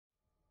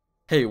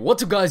Hey,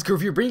 what's up guys, Curve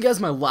here, bringing you guys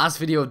my last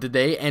video of the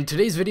day, and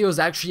today's video is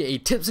actually a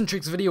tips and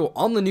tricks video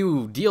on the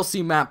new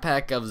DLC map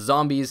pack of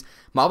Zombies,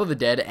 Mob of the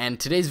Dead, and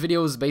today's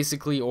video is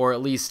basically, or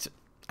at least,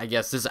 I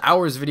guess this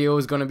hour's video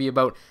is going to be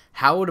about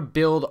how to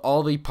build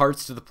all the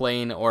parts to the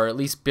plane, or at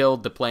least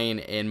build the plane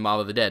in Mob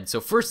of the Dead. So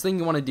first thing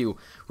you want to do,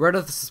 right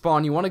at the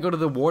spawn, you want to go to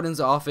the warden's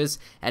office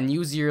and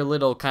use your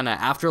little kind of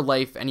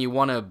afterlife, and you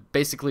want to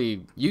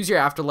basically use your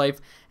afterlife,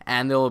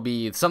 and there will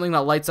be something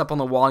that lights up on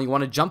the wall, and you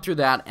want to jump through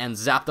that and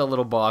zap that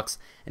little box,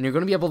 and you're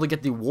going to be able to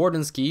get the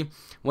warden's key.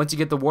 Once you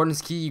get the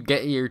warden's key, you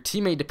get your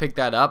teammate to pick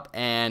that up,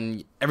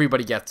 and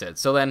everybody gets it.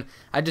 So then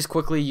I just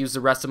quickly use the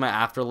rest of my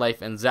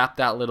afterlife and zap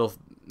that little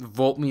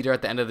voltmeter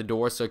at the end of the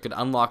door so it could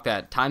unlock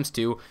that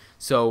 ×2,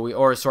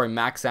 so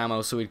max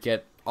ammo, so we'd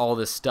get all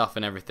this stuff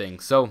and everything.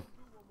 So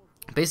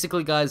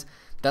basically guys,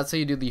 that's how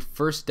you do the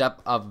first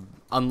step of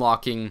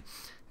unlocking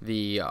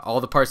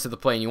all the parts of the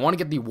plane. You want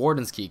to get the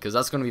warden's key because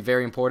that's going to be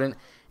very important,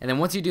 and then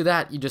once you do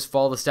that, you just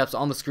follow the steps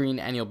on the screen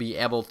and you'll be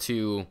able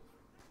to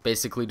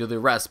basically do the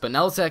rest. But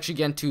now let's actually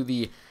get into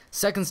the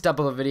second step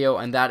of the video,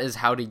 and that is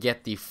how to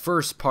get the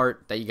first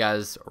part that you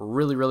guys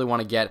really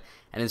want to get,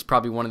 and it's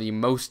probably one of the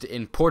most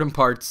important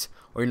parts,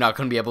 or you're not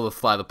going to be able to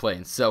fly the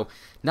plane. So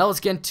now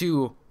let's get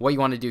into what you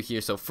want to do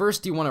here. So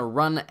first you want to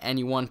run and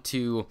you want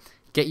to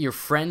get your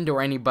friend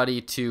or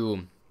anybody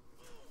to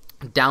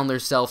down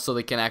themselves so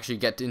they can actually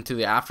get into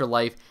the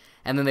afterlife,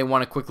 and then they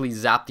want to quickly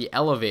zap the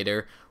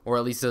elevator, or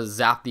at least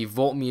zap the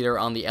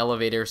voltmeter on the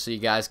elevator so you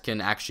guys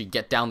can actually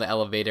get down the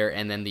elevator,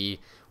 and then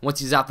once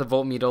you zap the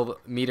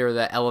voltmeter,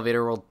 the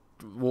elevator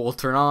will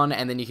turn on,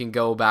 and then you can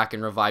go back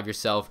and revive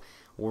yourself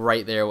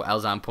right there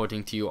as I'm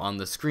pointing to you on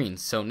the screen.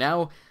 So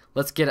now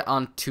let's get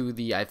on to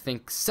the, I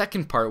think,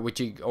 second part,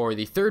 or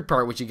the third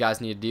part, which you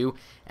guys need to do,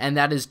 and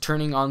that is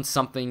turning on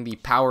something, the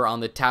power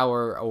on the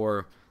tower,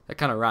 or that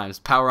kind of rhymes,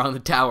 power on the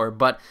tower.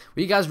 But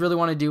what you guys really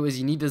want to do is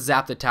you need to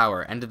zap the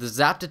tower, and to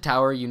zap the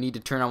tower you need to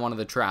turn on one of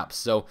the traps.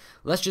 So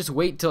let's just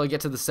wait till I get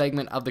to the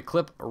segment of the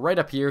clip right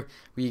up here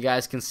where you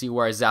guys can see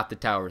where I zap the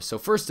tower. So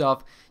first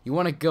off, you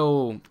want to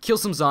go kill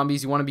some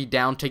zombies. You want to be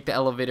down, take the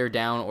elevator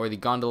down or the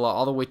gondola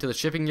all the way to the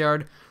shipping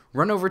yard,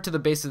 run over to the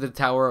base of the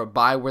tower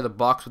by where the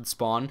box would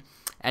spawn,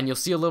 and you'll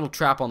see a little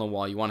trap on the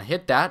wall. You want to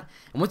hit that,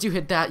 and once you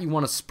hit that, you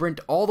want to sprint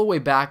all the way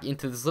back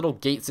into this little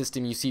gate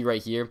system you see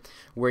right here,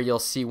 where you'll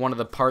see one of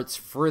the parts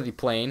for the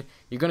plane.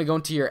 You're going to go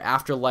into your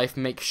afterlife.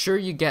 Make sure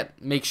you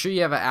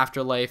have an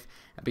afterlife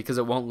because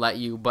it won't let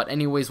you. But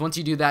anyways, once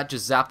you do that,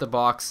 just zap the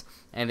box,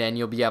 and then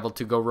you'll be able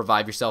to go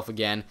revive yourself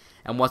again.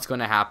 And what's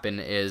going to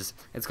happen is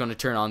it's going to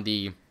turn on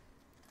the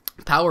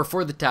power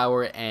for the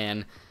tower,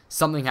 and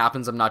something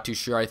happens. I'm not too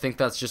sure. I think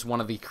that's just one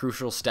of the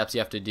crucial steps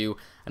you have to do.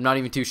 I'm not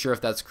even too sure if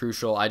that's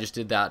crucial. I just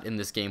did that in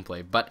this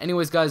gameplay. But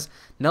anyways guys,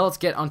 now let's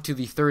get onto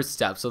the third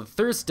step. So the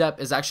third step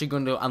is actually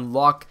going to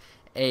unlock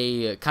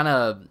basically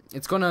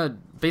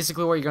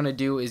what you're going to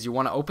do is you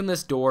want to open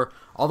this door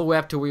all the way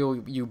up to where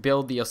you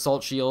build the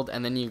assault shield,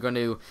 and then you're going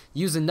to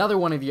use another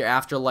one of your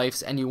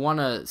afterlives, and you want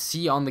to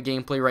see on the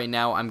gameplay right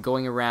now, I'm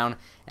going around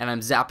and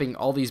I'm zapping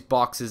all these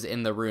boxes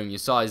in the room. You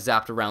saw I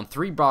zapped around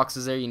 3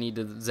 boxes there. You need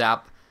to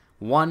zap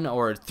 1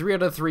 or 3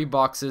 out of 3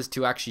 boxes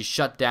to actually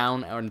shut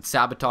down and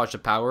sabotage the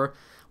power.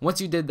 Once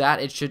you did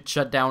that, it should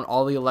shut down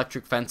all the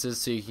electric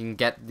fences so you can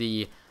get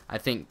the, I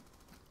think,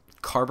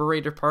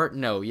 carburetor part?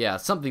 No, yeah,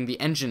 something, the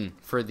engine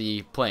for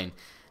the plane.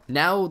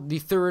 Now the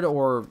third,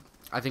 or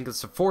I think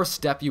it's the fourth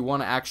step, you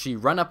want to actually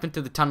run up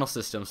into the tunnel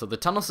system. So the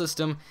tunnel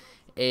system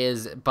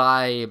is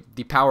by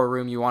the power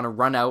room. You want to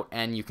run out,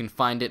 and you can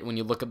find it when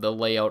you look up the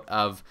layout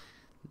of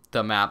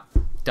the map.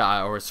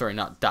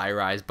 Not Die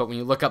Rise, but when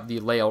you look up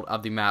the layout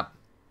of the map,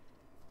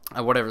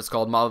 whatever it's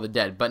called, Mob of the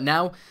Dead. But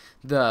now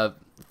the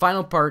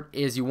final part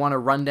is you want to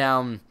run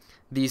down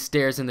these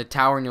stairs in the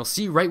tower, and you'll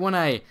see right when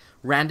I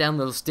ran down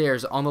those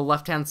stairs on the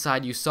left hand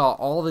side, you saw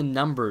all the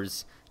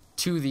numbers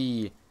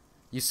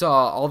you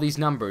saw all these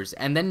numbers,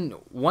 and then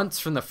once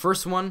from the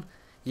first one,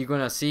 you're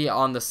gonna see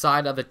on the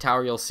side of the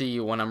tower, you'll see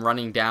when I'm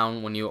running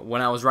down,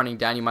 when I was running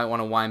down, you might want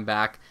to wind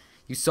back.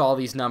 You saw all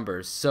these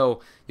numbers.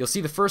 So you'll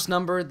see the first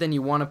number, then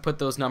you want to put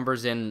those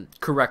numbers in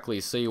correctly.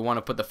 So you want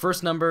to put the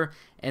first number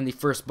in the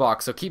first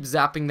box. So keep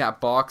zapping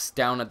that box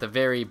down at the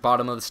very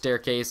bottom of the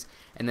staircase,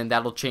 and then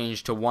that'll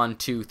change to 1,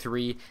 2,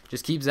 3.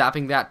 Just keep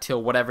zapping that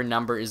till whatever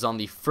number is on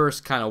the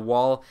first kind of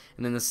wall,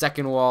 and then the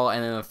second wall,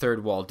 and then the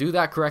third wall. Do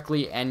that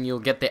correctly, and you'll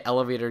get the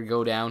elevator to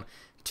go down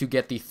to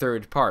get the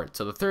third part.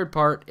 So the third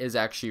part is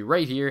actually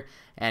right here,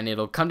 and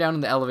it'll come down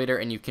in the elevator,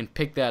 and you can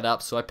pick that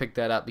up. So I picked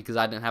that up because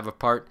I didn't have a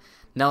part.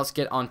 Now let's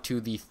get on to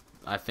the,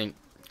 I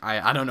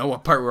don't know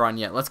what part we're on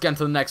yet. Let's get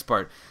into the next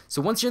part.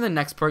 So once you're in the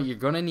next part, you're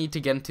going to need to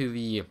get into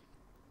the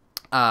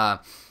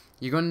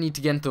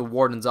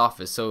warden's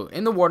office. So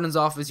in the warden's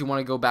office, you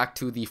want to go back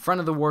to the front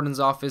of the warden's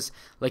office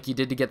like you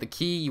did to get the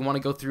key. You want to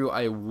go through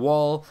a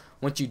wall.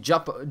 Once you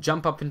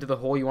jump up into the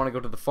hole, you want to go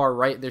to the far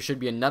right. There should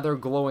be another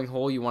glowing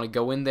hole. You want to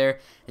go in there,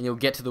 and you'll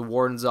get to the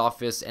warden's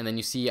office, and then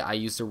you see I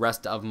used the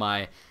rest of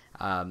my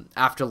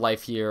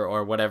afterlife here,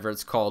 or whatever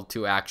it's called,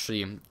 to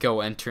actually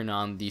go and turn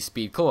on the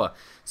speed cola.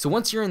 So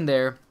once you're in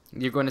there,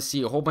 you're going to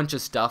see a whole bunch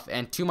of stuff,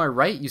 and to my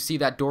right you see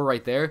that door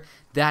right there.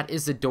 That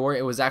is the door.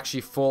 It was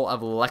actually full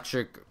of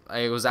electric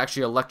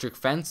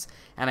fence,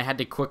 and I had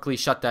to quickly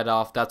shut that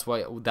off. That's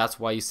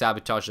why you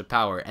sabotage the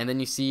power. And then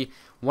you see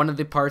one of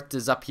the parts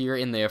is up here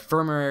in the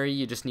infirmary.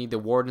 You just need the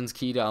warden's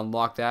key to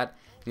unlock that.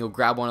 You'll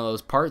grab one of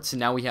those parts, and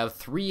now we have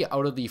 3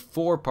 out of the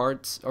 4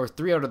 parts, or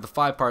 3 out of the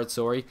 5 parts,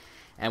 sorry.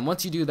 And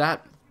once you do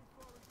that,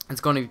 it's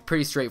going to be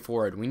pretty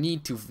straightforward. We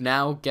need to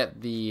now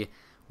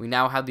we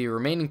now have the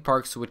remaining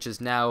parts, which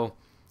is now,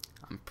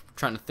 I'm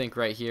trying to think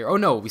right here. Oh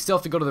no, we still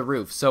have to go to the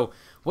roof. So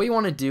what you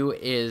want to do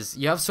is,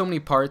 you have so many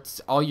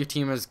parts, all your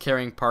team is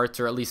carrying parts,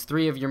 or at least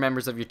 3 of your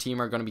members of your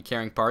team are going to be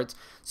carrying parts.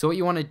 So what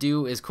you want to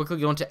do is quickly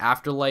go into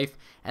Afterlife,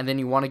 and then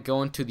you want to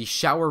go into the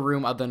shower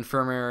room of the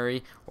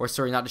infirmary, or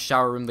sorry, not the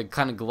shower room, the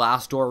kind of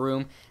glass door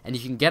room, and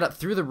you can get up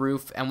through the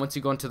roof. And once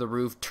you go into the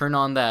roof, turn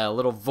on the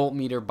little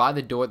voltmeter by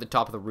the door at the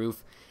top of the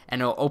roof,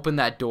 and it'll open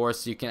that door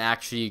so you can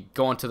actually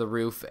go onto the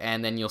roof,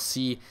 and then you'll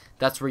see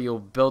that's where you'll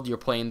build your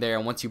plane there.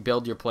 And once you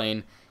build your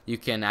plane, you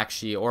can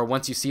actually, or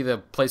once you see the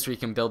place where you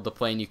can build the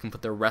plane, you can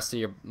put the rest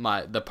of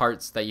the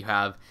parts that you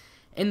have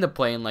in the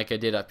plane, like I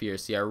did up here.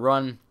 See, I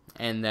run,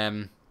 and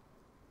then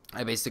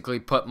I basically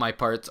put my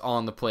parts all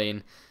on the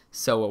plane,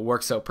 so it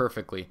works out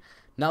perfectly.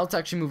 Now let's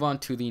actually move on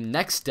to the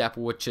next step,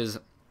 which is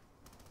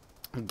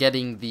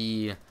getting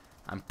the,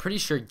 I'm pretty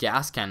sure,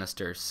 gas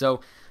canister.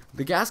 So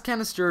the gas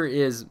canister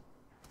is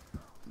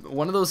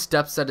one of those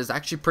steps that is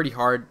actually pretty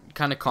hard.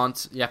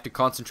 You have to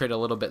concentrate a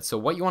little bit. So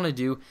what you want to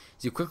do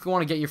is you quickly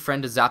want to get your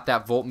friend to zap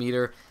that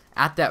voltmeter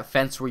at that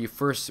fence where you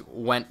first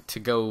went to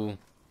go,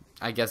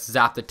 I guess,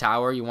 zap the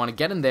tower. You want to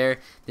get in there,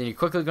 then you're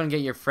quickly going to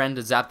get your friend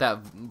to zap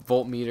that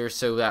voltmeter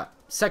so that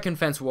second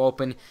fence will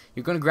open.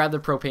 You're going to grab the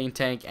propane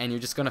tank, and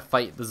you're just going to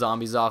fight the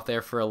zombies off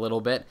there for a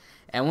little bit.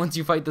 And once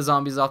you fight the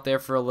zombies off there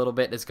for a little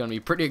bit, it's going to be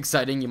pretty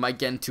exciting. You might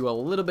get into a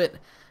little bit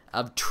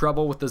of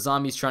trouble with the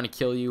zombies trying to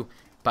kill you,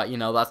 but you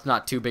know, that's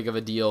not too big of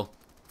a deal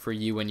for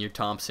you and your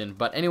Thompson.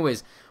 But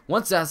anyways,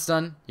 once that's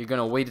done, you're going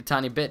to wait a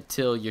tiny bit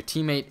till your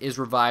teammate is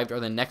revived or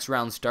the next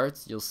round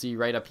starts. You'll see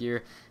right up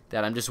here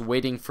that I'm just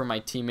waiting for my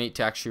teammate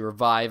to actually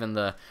revive and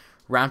the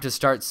round to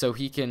start so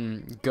he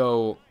can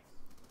go.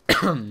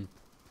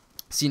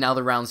 See, now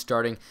the round's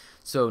starting.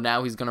 So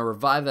now he's going to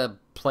revive the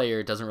player.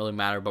 It doesn't really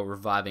matter about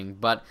reviving.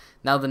 But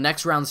now the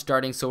next round's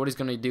starting, so what he's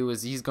going to do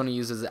is he's going to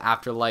use his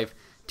Afterlife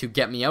to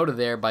get me out of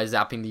there by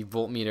zapping the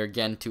voltmeter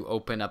again to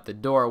open up the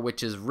door,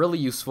 which is really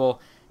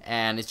useful,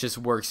 and it just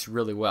works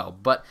really well.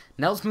 But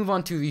now let's move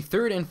on to the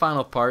third and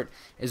final part.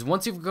 Is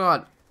once you've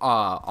got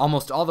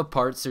almost all the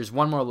parts, there's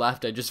one more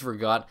left, I just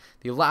forgot.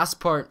 The last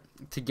part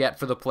to get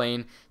for the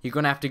plane, you're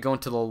going to have to go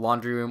into the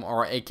laundry room,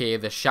 or aka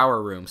the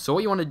shower room. So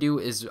what you want to do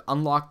is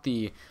unlock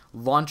the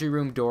laundry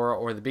room door,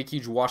 or the big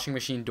huge washing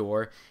machine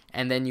door,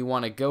 and then you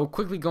want to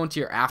quickly go into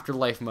your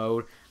Afterlife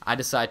mode. I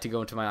decide to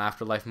go into my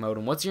Afterlife mode,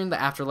 and once you're in the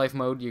Afterlife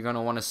mode, you're going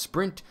to want to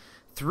sprint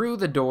through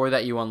the door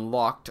that you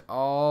unlocked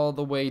all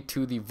the way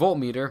to the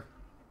voltmeter.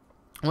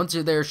 Once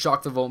you're there,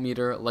 shock the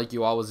voltmeter like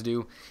you always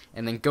do,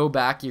 and then go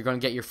back. You're going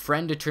to get your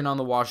friend to turn on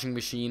the washing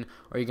machine,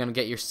 or you're going to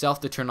get yourself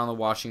to turn on the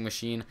washing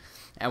machine.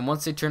 And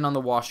once they turn on the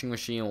washing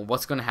machine,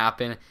 what's going to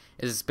happen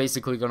is it's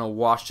basically going to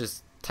wash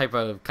this type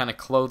of kind of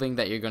clothing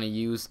that you're going to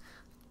use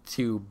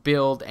to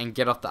build and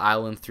get off the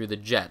island through the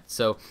jet.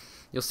 So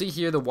you'll see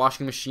here the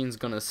washing machine's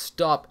going to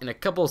stop in a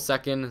couple of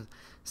seconds.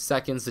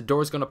 The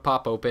door's going to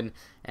pop open,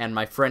 and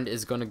my friend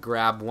is going to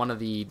grab one of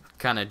the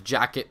kind of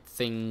jacket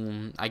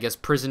thing, I guess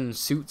prison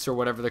suits or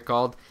whatever they're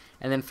called.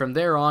 And then from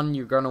there on,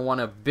 you're going to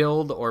want to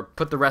build or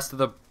put the rest of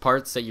the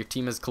parts that your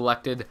team has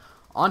collected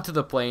onto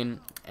the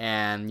plane,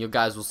 and you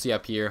guys will see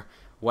up here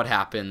what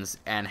happens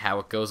and how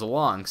it goes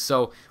along.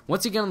 So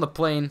once you get on the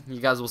plane, you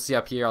guys will see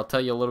up here, I'll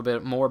tell you a little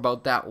bit more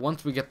about that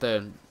once we get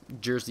the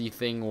jersey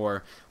thing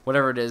or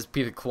whatever it is,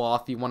 piece of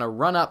cloth. You want to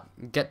run up,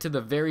 get to the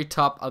very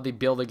top of the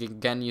building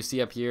again you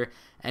see up here,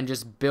 and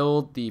just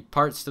build the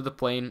parts to the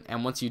plane.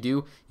 And once you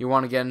do, you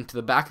want to get into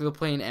the back of the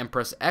plane and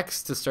press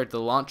X to start the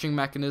launching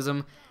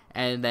mechanism,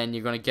 and then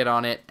you're going to get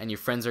on it, and your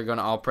friends are going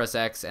to all press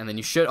X, and then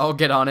you should all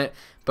get on it.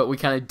 But we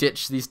kind of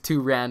ditched these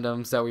two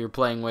randoms that we were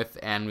playing with,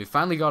 and we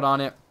finally got on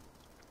it,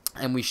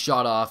 and we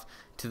shot off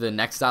to the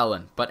next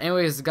island. But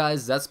anyways,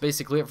 guys, that's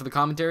basically it for the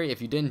commentary. If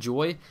you did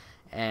enjoy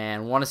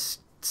and want to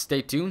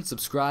stay tuned,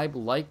 subscribe,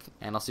 like,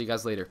 and I'll see you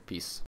guys later. Peace.